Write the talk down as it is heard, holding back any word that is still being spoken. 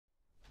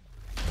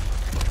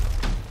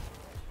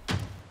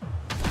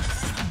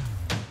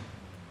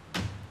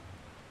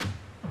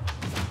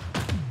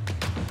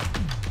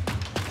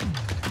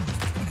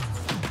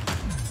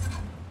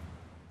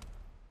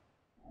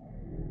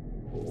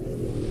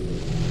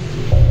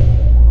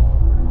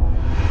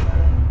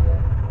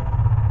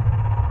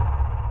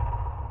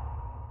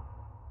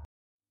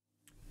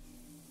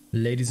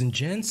Ladies and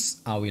gents,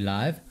 are we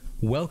live?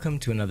 Welcome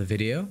to another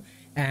video.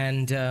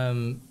 And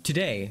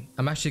today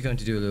I'm actually going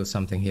to do a little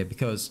something here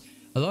because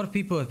a lot of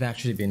people have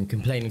actually been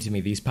complaining to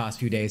me these past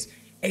few days.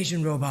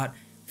 Asian Robot,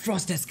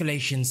 Frost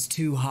Escalation's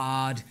too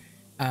hard.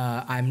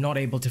 I'm not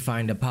able to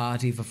find a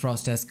party for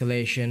Frost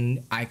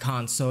Escalation. I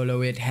can't solo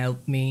it,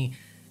 help me.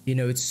 You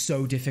know, it's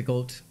so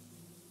difficult.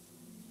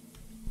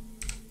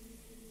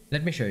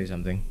 Let me show you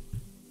something.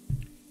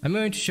 I'm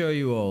going to show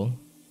you all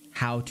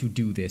how to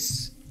do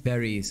this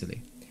very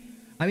easily.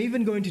 I'm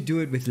even going to do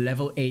it with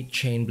level 8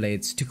 chain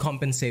blades to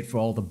compensate for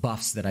all the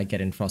buffs that I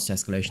get in Frost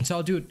Escalation. So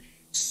I'll do it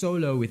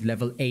solo with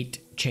level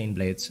 8 chain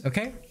blades,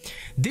 okay?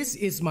 This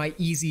is my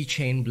easy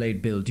chain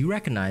blade build. You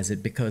recognize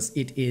it because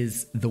it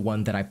is the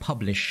one that I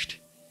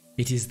published.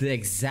 It is the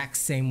exact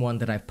same one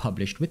that I've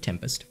published with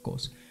Tempest, of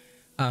course.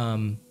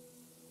 As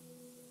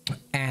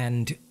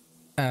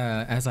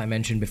I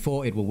mentioned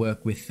before, it will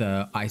work with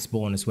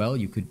Iceborne as well.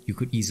 You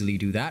could easily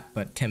do that,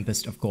 but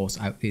Tempest, of course,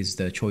 is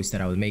the choice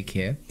that I will make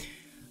here.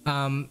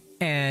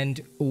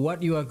 And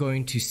what you are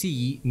going to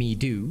see me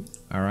do,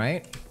 all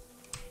right,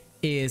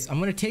 is I'm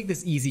going to take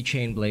this easy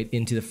chain blade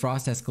into the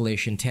Frost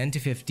Escalation 10 to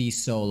 50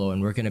 solo,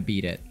 and we're going to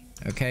beat it,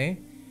 okay?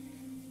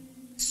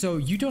 So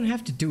you don't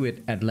have to do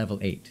it at level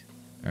 8,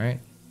 all right?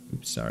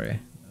 Oops, sorry,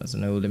 that was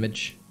an old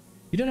image.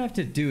 You don't have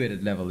to do it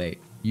at level 8.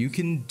 You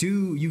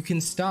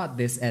can start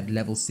this at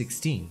level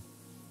 16.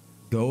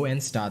 Go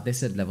and start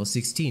this at level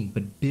 16,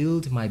 but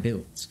build my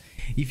builds.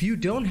 If you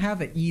don't have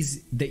the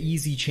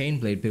easy chain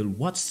blade build,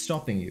 what's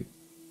stopping you?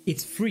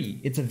 It's free.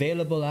 It's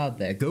available out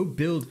there. Go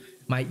build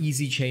my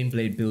easy chain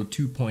blade build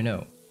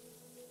 2.0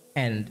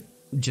 and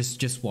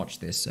just watch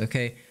this,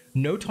 okay?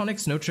 No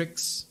tonics, no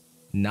tricks,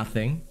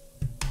 nothing.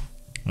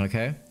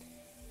 Okay?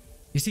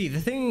 You see, the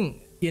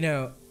thing, you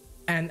know,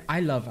 and I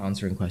love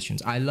answering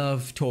questions. I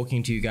love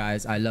talking to you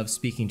guys. I love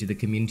speaking to the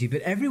community,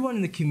 but everyone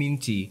in the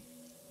community,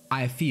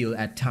 I feel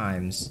at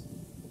times,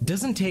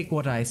 doesn't take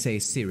what I say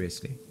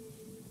seriously.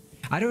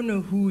 I don't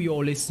know who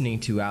you're listening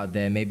to out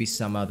there. Maybe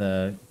some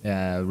other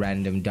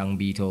random dung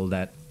beetle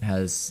that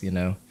has, you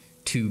know,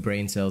 2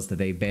 brain cells that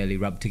they barely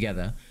rub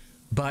together.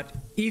 But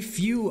if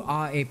you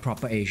are a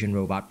proper Asian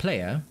Robot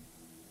player,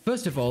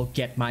 first of all,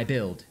 get my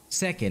build.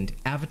 Second,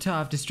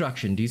 Avatar of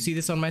Destruction. Do you see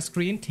this on my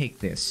screen? Take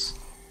this.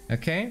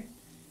 Okay?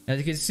 As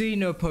you can see,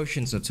 no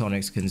potions or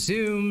tonics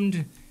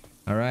consumed.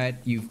 Alright,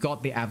 you've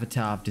got the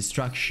Avatar of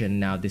Destruction.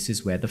 Now this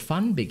is where the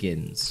fun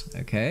begins.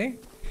 Okay?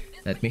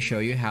 Let me show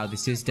you how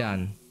this is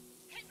done.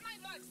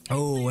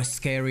 Oh, a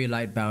scary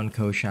lightbound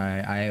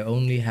Koshai. I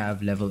only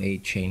have level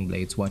 8 chain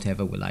blades.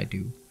 Whatever will I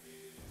do?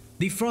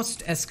 The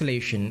Frost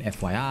Escalation,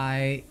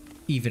 FYI,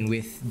 even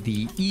with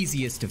the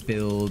easiest of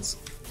builds,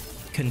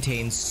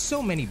 contains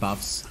so many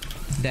buffs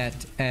that,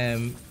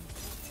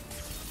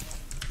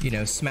 you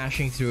know,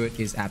 smashing through it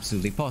is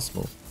absolutely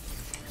possible.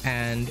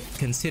 And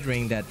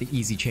considering that the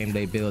easy chain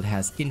blade build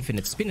has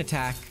infinite spin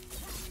attack,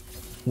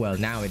 well,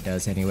 now it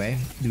does anyway,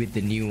 with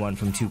the new one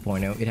from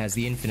 2.0, it has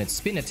the infinite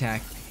spin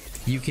attack.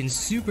 You can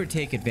super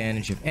take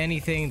advantage of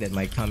anything that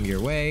might come your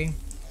way.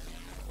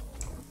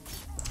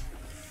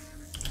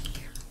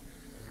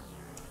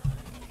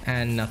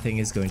 And nothing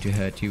is going to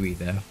hurt you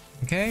either.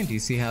 Okay, do you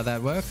see how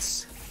that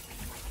works?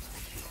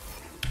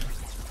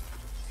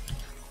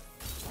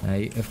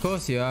 Of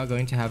course, you are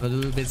going to have a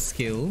little bit of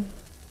skill.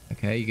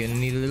 Okay, you're going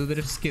to need a little bit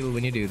of skill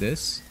when you do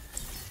this.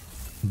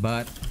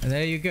 But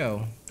there you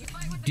go.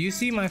 Do you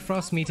see my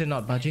frost meter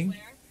not budging?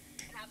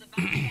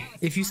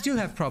 If you still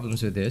have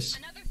problems with this,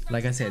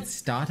 like I said,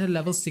 start at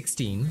level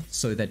 16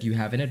 so that you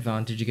have an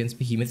advantage against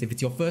behemoths. If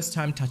it's your first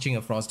time touching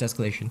a Frost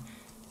Escalation,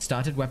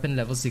 start at weapon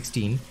level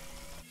 16.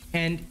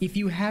 And if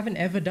you haven't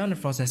ever done a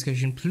Frost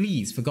Escalation,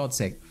 please, for God's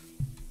sake,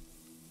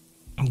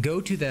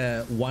 go to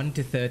the 1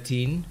 to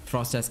 13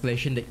 Frost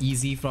Escalation, the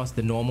easy Frost,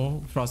 the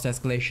normal Frost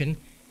Escalation.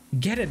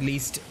 Get at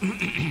least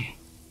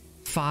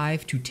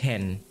 5 to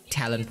 10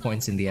 talent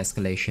points in the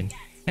escalation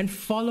and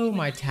follow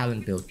my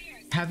talent build.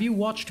 Have you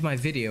watched my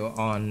video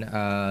on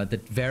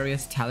the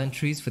various talent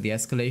trees for the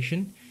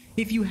escalation?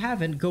 If you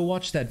haven't, go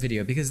watch that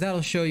video because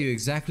that'll show you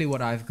exactly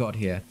what I've got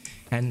here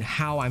and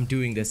how I'm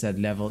doing this at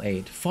level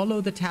 8. Follow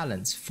the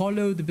talents,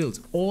 follow the builds.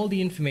 All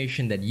the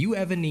information that you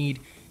ever need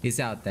is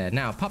out there.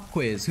 Now, pop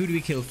quiz, who do we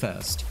kill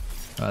first?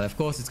 Well, of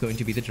course it's going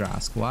to be the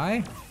Drask.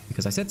 Why?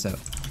 Because I said so.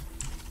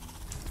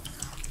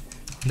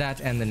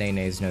 That and the Nene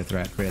is no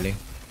threat, really.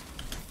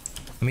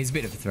 I mean, he's a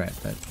bit of a threat,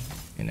 but,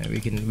 you know,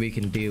 we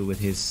can deal with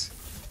his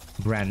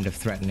brand of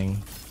threatening.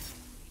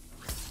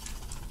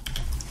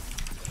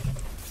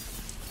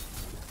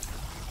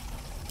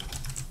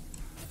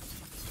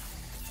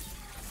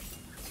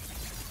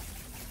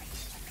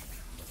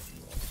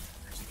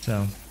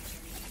 So,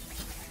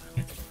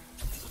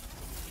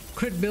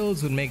 crit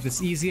builds would make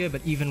this easier,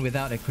 but even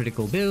without a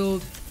critical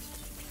build,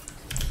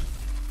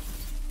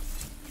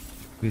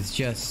 with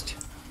just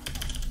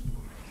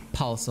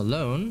pulse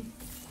alone,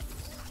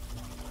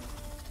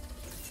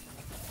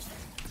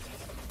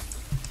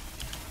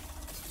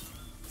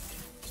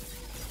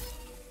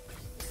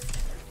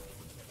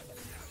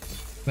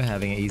 we're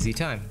having an easy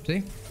time,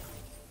 see?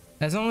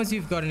 As long as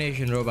you've got an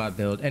Asian robot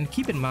build, and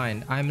keep in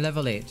mind, I'm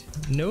level 8.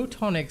 No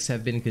tonics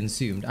have been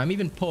consumed. I'm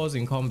even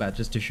pausing combat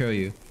just to show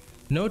you.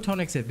 No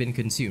tonics have been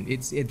consumed.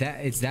 It's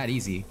that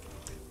easy.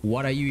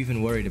 What are you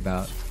even worried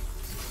about?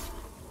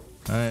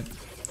 Alright.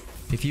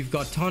 If you've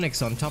got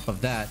tonics on top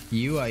of that,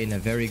 you are in a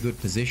very good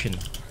position.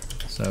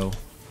 So,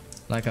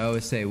 like I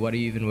always say, what are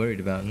you even worried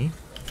about?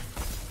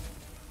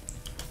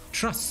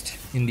 Trust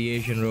in the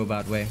Asian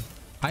robot way.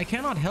 I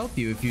cannot help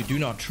you if you do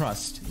not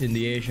trust in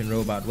the Asian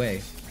robot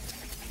way.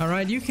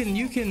 Alright, you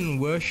can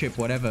worship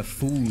whatever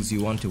fools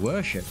you want to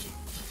worship.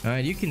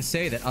 Alright, you can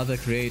say that other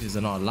creators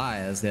are not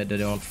liars, that they're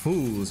not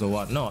fools or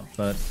whatnot,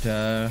 but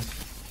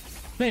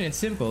plain and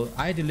simple,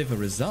 I deliver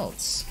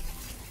results.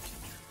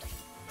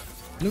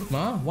 Look,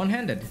 Ma,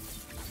 one-handed.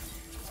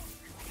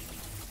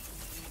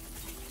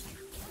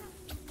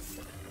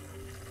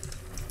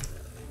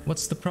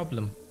 What's the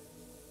problem?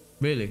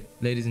 Really,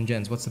 ladies and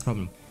gents, what's the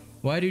problem?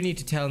 Why do you need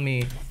to tell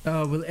me,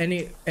 oh, will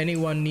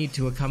anyone need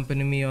to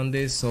accompany me on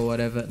this or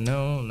whatever?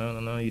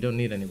 No, you don't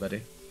need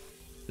anybody.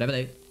 Level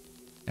 8,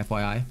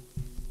 FYI.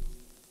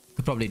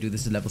 Could probably do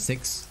this at level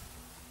 6.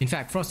 In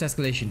fact, Frost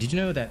Escalation, did you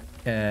know that,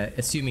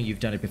 assuming you've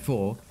done it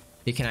before,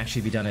 it can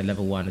actually be done at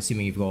level 1,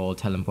 assuming you've got all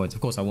talent points.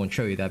 Of course, I won't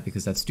show you that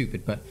because that's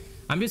stupid, but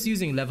I'm just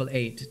using level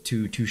 8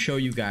 to show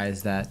you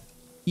guys that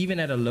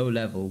even at a low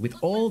level, with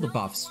all the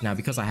buffs, now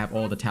because I have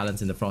all the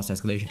talents in the Frost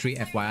Escalation tree,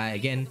 FYI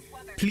again,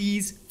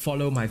 please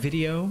follow my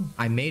video.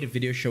 I made a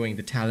video showing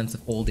the talents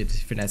of all the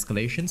different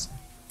escalations.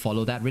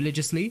 Follow that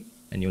religiously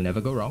and you'll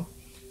never go wrong.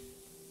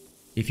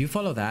 If you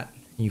follow that,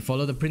 and you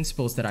follow the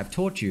principles that I've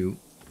taught you,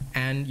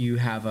 and you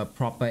have a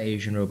proper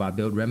Asian robot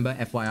build, remember,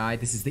 FYI,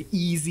 this is the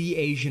easy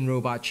Asian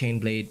robot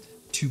Chainblade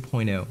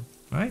 2.0,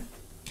 right?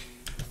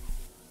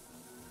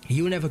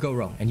 You'll never go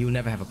wrong and you'll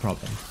never have a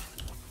problem.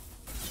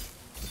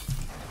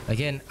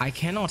 Again, I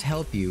cannot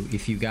help you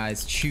if you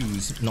guys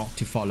choose not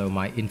to follow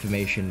my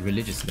information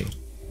religiously.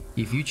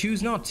 If you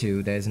choose not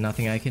to, there's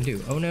nothing I can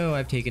do. Oh no,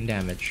 I've taken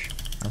damage.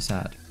 How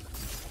sad.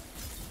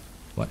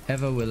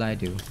 Whatever will I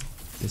do?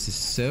 This is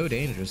so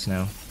dangerous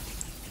now.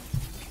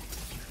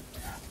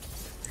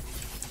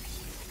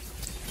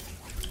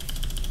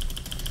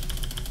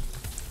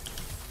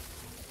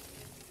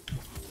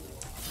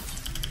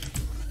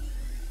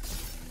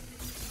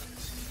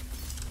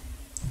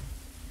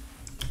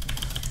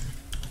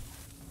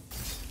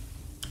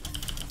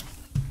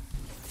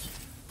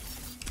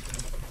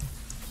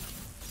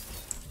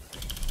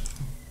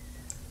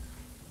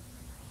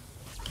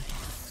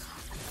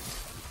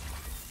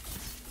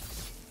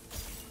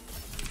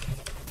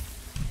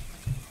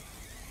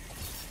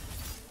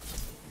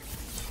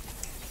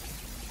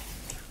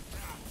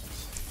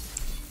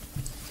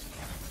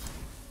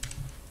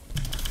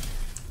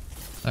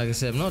 Like I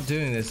said, I'm not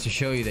doing this to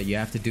show you that you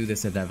have to do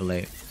this at level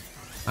 8.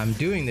 I'm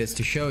doing this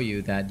to show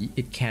you that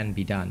it can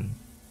be done.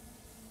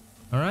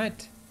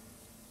 Alright?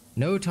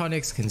 No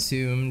tonics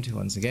consumed,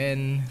 once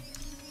again.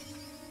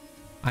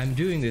 I'm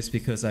doing this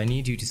because I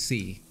need you to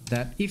see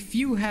that if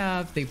you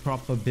have the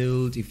proper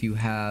build, if you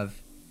have,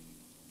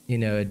 you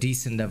know, a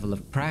decent level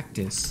of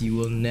practice, you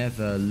will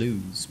never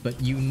lose. But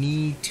you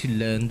need to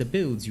learn the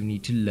builds, you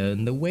need to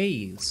learn the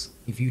ways.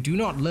 If you do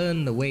not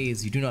learn the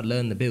ways, you do not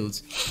learn the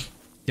builds,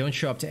 don't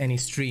show up to any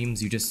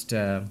streams, you just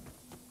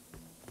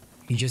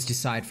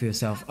decide for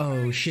yourself,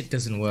 oh, shit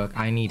doesn't work,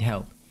 I need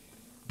help.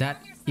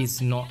 That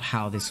is not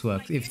how this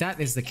works. If that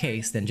is the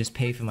case, then just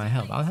pay for my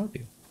help. I'll help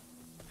you.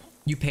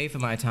 You pay for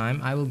my time,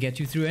 I will get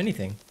you through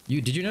anything.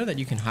 Did you know that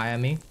you can hire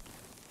me?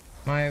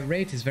 My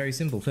rate is very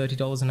simple,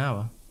 $30 an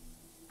hour.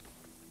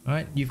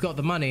 Alright, you've got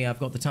the money, I've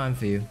got the time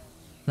for you.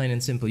 Plain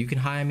and simple. You can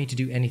hire me to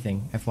do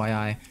anything,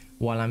 FYI,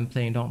 while I'm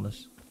playing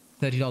Dauntless.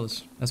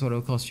 $30, that's what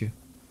it'll cost you.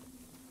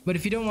 But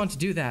if you don't want to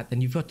do that,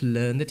 then you've got to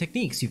learn the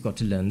techniques, you've got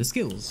to learn the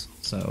skills.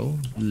 So,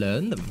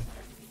 learn them.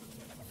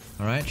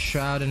 Alright,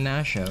 Shroud and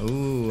Nasha.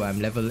 Ooh, I'm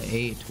level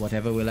 8.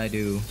 Whatever will I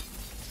do?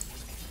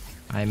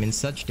 I'm in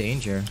such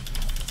danger.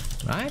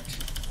 Right?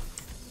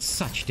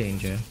 Such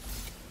danger.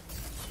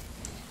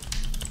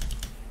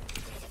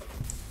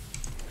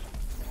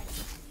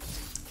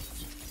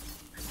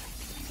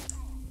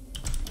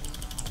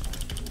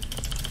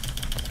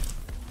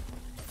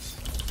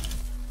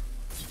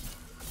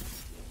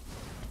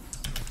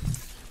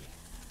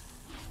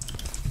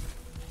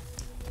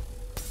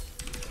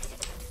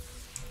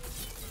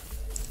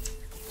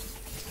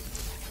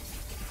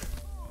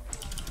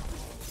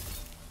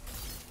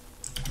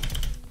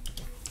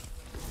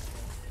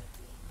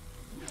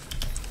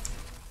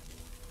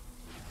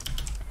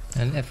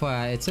 And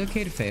FYI, it's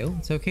okay to fail,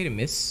 it's okay to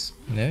miss.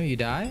 You know, you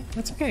die,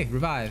 that's okay,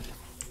 revive.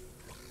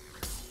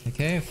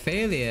 Okay,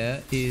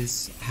 failure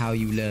is how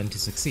you learn to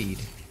succeed.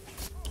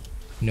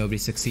 Nobody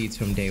succeeds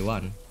from day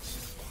one.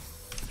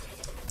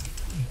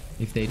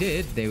 If they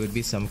did, they would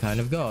be some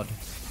kind of god.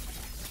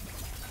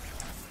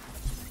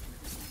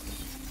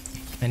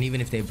 And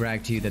even if they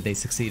brag to you that they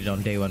succeeded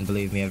on day one,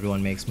 believe me,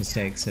 everyone makes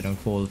mistakes, so don't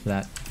fall for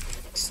that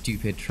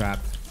stupid trap.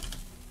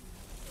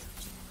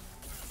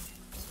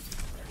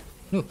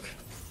 Look.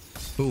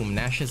 Boom,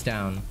 Nash is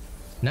down.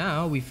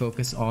 Now we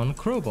focus on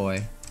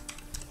Crowboy.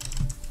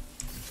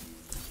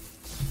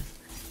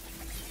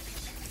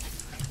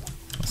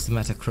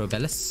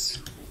 Somatocrobellus.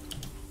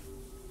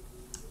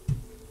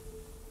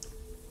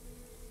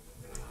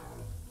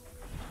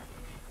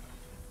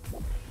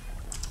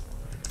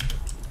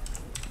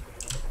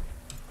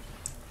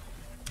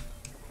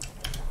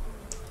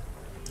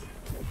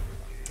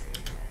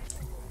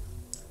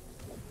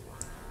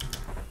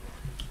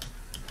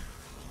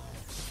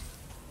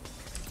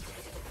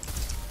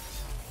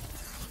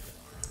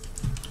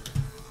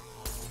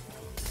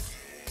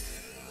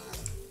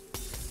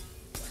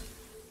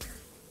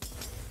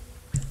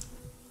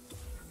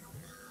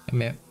 Come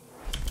here.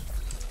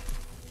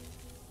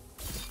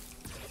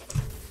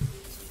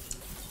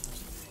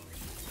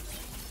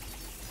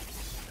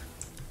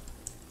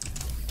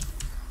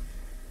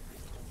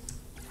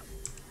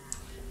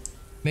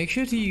 Make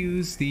sure to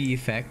use the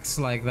effects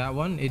like that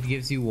one. It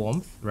gives you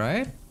warmth,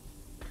 right?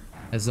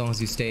 As long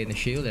as you stay in the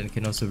shield, and it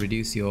can also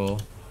reduce your...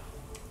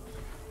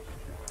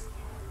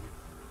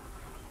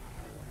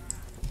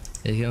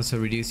 It can also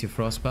reduce your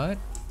frostbite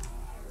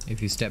if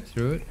you step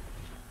through it.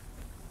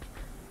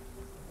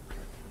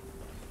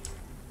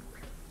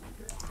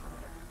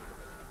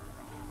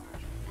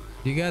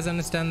 Do you guys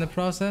understand the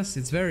process?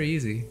 It's very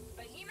easy.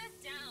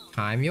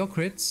 Time your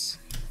crits.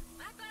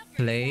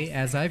 Play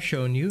as I've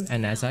shown you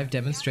and as I've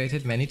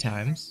demonstrated many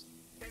times.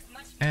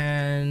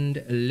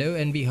 And lo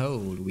and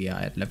behold, we are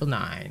at level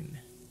 9.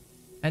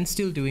 And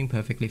still doing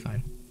perfectly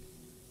fine.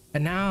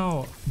 And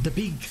now, the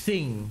big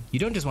thing. You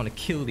don't just want to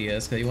kill the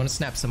Urska, you want to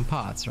snap some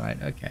parts,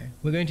 right? Okay.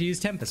 We're going to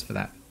use Tempest for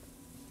that.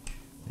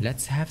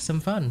 Let's have some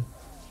fun.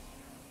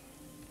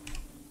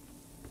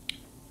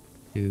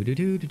 Do do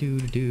do do do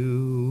do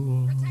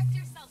do. Protect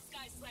yourself,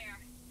 Sky Slayer,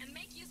 and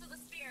make use of the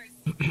spears.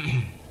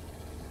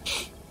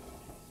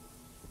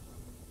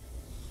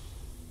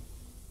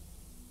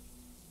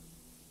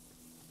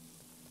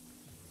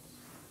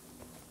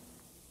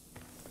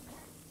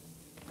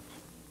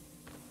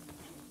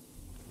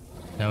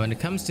 Now when it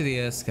comes to the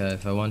Urska,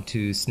 if I want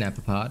to snap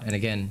apart, and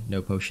again,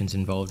 no potions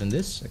involved in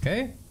this,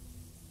 okay?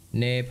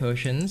 No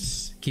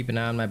potions. Keep an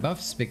eye on my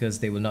buffs because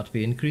they will not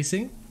be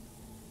increasing.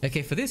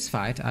 Okay, for this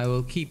fight, I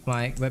will keep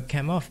my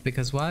webcam off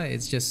because why?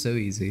 It's just so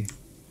easy.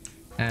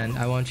 And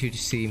I want you to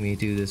see me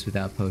do this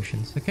without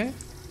potions, okay?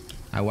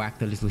 I whack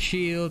the little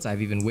shields.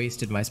 I've even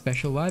wasted my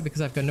special. Why?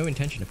 Because I've got no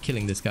intention of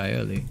killing this guy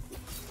early.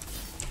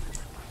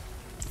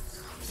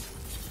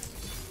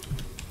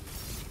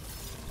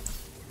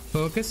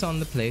 Focus on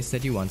the place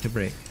that you want to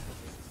break.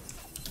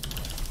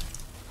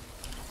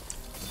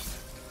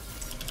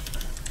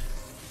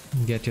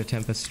 Get your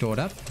Tempest stored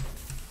up.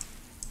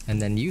 And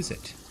then use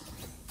it.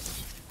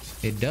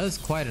 It does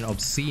quite an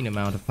obscene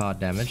amount of part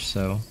damage,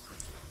 so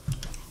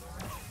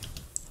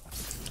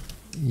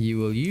you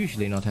will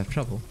usually not have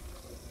trouble.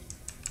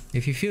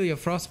 If you feel your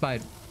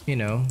frostbite, you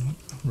know,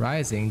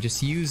 rising,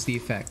 just use the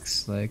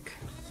effects, like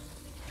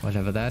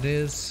whatever that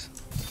is,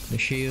 the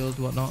shield,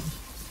 whatnot.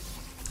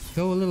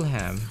 Go a little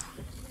ham.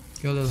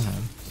 Go a little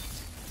ham.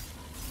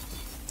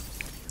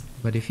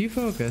 But if you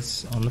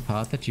focus on the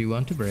part that you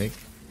want to break,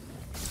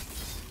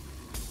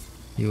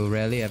 you will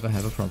rarely ever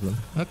have a problem.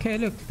 Okay,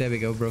 look, there we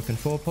go, broken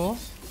forepaw.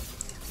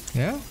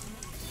 Yeah?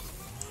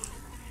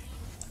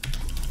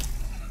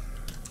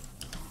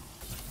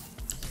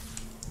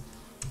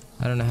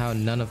 I don't know how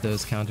none of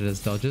those counted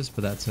as dodges,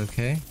 but that's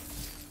okay.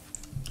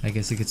 I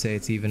guess you could say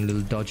it's even a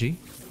little dodgy.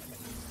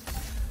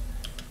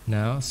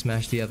 Now,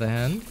 smash the other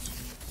hand.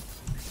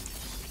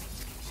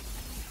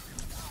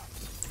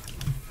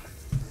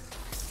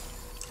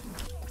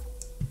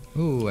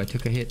 Ooh, I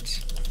took a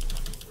hit.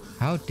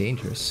 How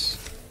dangerous.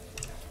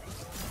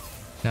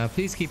 Now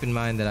please keep in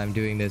mind that I'm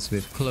doing this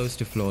with close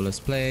to flawless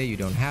play. You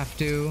don't have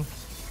to.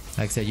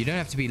 Like I said, you don't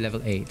have to be level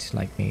 8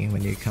 like me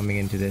when you're coming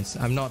into this.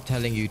 I'm not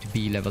telling you to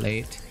be level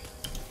 8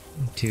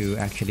 to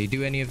actually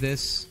do any of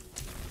this.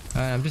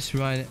 I'm just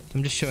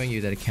showing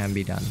you that it can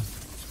be done.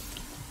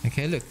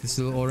 Okay, look, this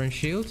little orange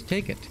shield,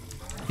 take it.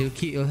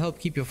 It'll help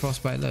keep your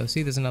frostbite low.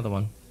 See, there's another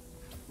one.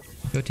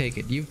 Go take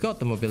it. You've got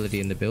the mobility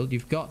in the build.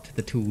 You've got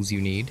the tools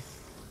you need.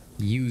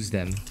 Use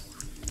them.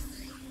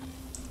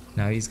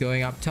 Now he's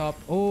going up top.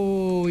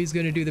 Oh, he's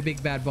going to do the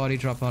big bad body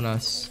drop on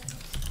us.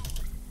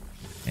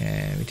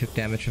 And we took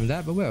damage from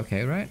that, but we're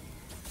okay, right?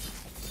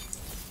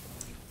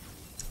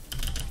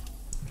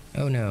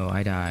 Oh no,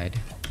 I died.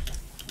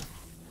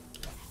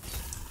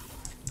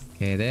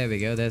 Okay, there we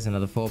go. There's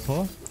another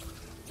forepaw.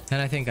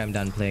 And I think I'm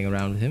done playing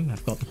around with him.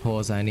 I've got the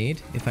paws I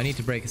need. If I need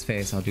to break his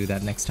face, I'll do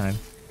that next time.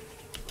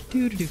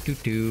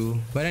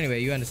 But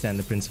anyway, you understand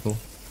the principle,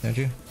 don't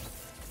you?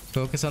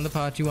 Focus on the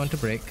part you want to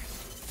break.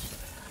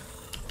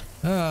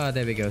 Ah,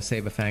 there we go,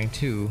 Saberfang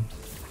 2.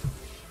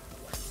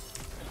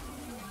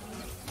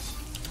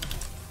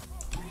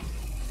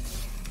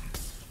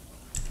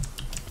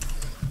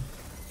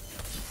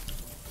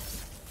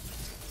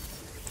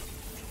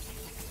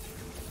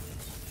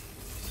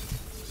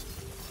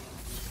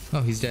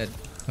 Oh, he's dead.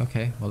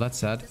 Okay, well that's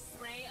sad.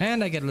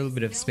 And I get a little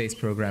bit of space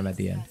program at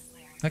the end.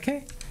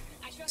 Okay,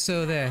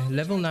 so there,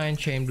 level 9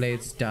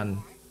 Chainblades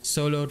done.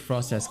 Soloed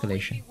Frost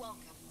Escalation.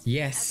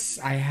 Yes,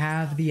 I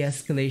have the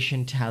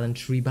escalation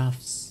talent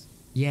rebuffs.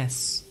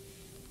 Yes.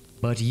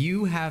 but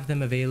you have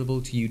them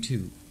available to you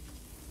too.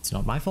 It's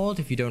not my fault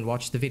if you don't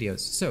watch the videos.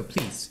 So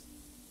please,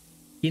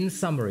 in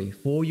summary,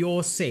 for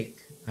your sake,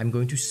 I'm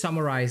going to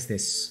summarize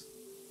this.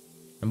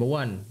 Number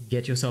 1,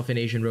 get yourself an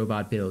Asian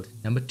robot build.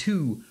 Number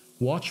 2,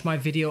 watch my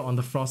video on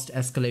the Frost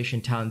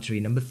Escalation talent tree.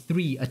 Number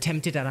 3,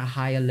 attempt it at a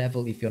higher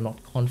level if you're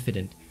not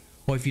confident.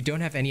 Or if you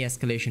don't have any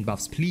escalation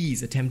buffs,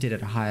 please attempt it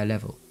at a higher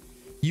level.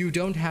 You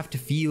don't have to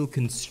feel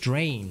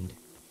constrained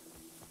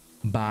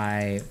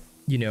by,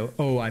 you know,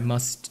 oh, I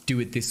must do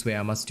it this way,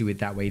 I must do it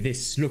that way.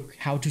 This, look,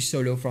 how to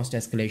solo Frost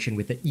Escalation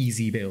with an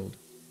easy build.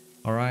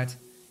 Alright?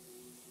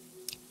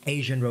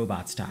 Asian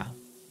robot style.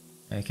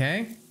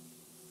 Okay?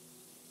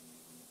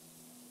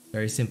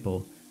 Very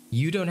simple.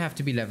 You don't have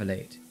to be level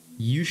 8.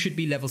 You should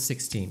be level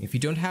 16. If you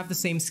don't have the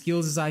same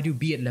skills as I do,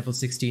 be at level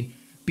 16,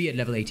 be at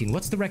level 18.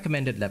 What's the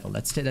recommended level?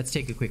 Let's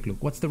take a quick look.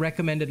 What's the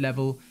recommended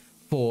level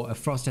for a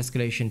Frost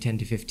Escalation 10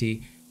 to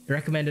 50? The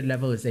recommended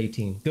level is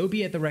 18. Go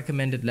be at the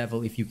recommended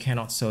level if you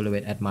cannot solo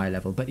it at my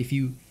level. But if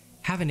you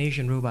have an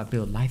Asian robot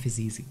build, life is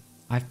easy.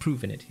 I've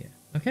proven it here.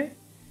 Okay?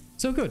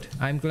 So good.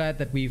 I'm glad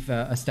that we've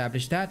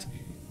established that.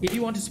 If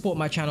you want to support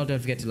my channel, don't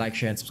forget to like,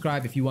 share, and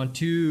subscribe. If you want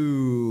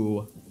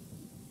to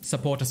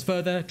support us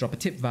further, drop a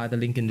tip via the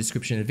link in the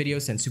description of the video.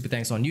 Send super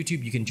thanks on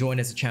YouTube. You can join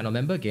as a channel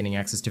member, gaining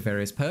access to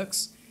various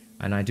perks.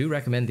 And I do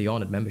recommend the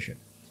honored membership.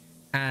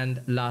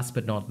 And last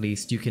but not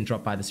least, you can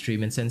drop by the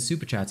stream and send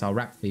super chats. I'll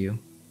rap for you.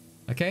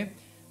 Okay?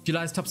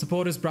 July's top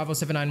supporters: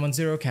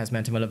 Bravo7910,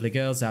 Kazmanta, my lovely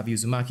girl, Zabi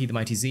Uzumaki, the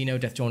mighty Xeno,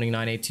 Death Joining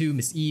 982,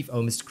 Miss Eve,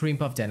 Oh Mr.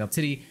 Creampuff, Daniel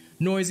Titty,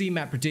 Noisy,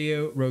 Matt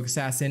Pradeo, Rogue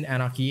Assassin,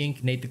 Anarchy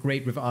Inc., Nate the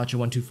Great, River Archer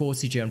 124,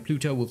 CJ on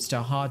Pluto,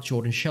 Wolfstar Hard,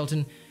 Jordan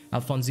Shelton,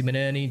 Alfonsi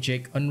Manerni,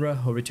 Jake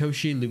Unra,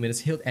 Horitoshi,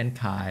 Luminous Hilt, and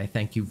Kai.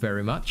 Thank you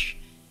very much.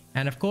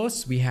 And of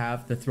course, we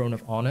have the Throne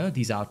of Honor.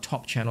 These are our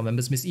top channel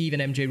members: Miss Eve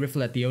and MJ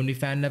Riffle at the Only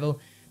Fan level,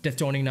 Death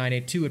Dawning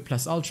 982 at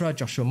Plus Ultra,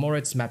 Joshua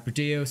Moritz, Matt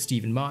Bradeo,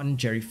 Stephen Martin,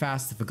 Jerry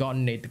Fast, The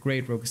Forgotten, Nate the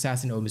Great, Rogue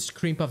Assassin, Oh Mr.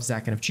 Creampuff,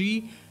 Zach and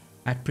FG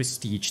at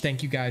Prestige.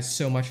 Thank you guys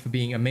so much for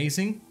being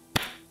amazing.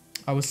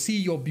 I will see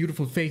your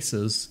beautiful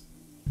faces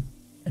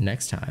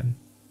next time.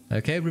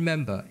 Okay,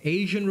 remember,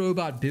 Asian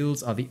robot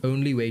builds are the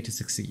only way to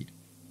succeed.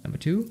 Number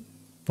 2,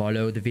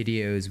 follow the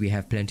videos. We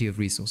have plenty of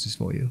resources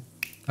for you.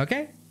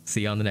 Okay,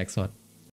 see you on the next one.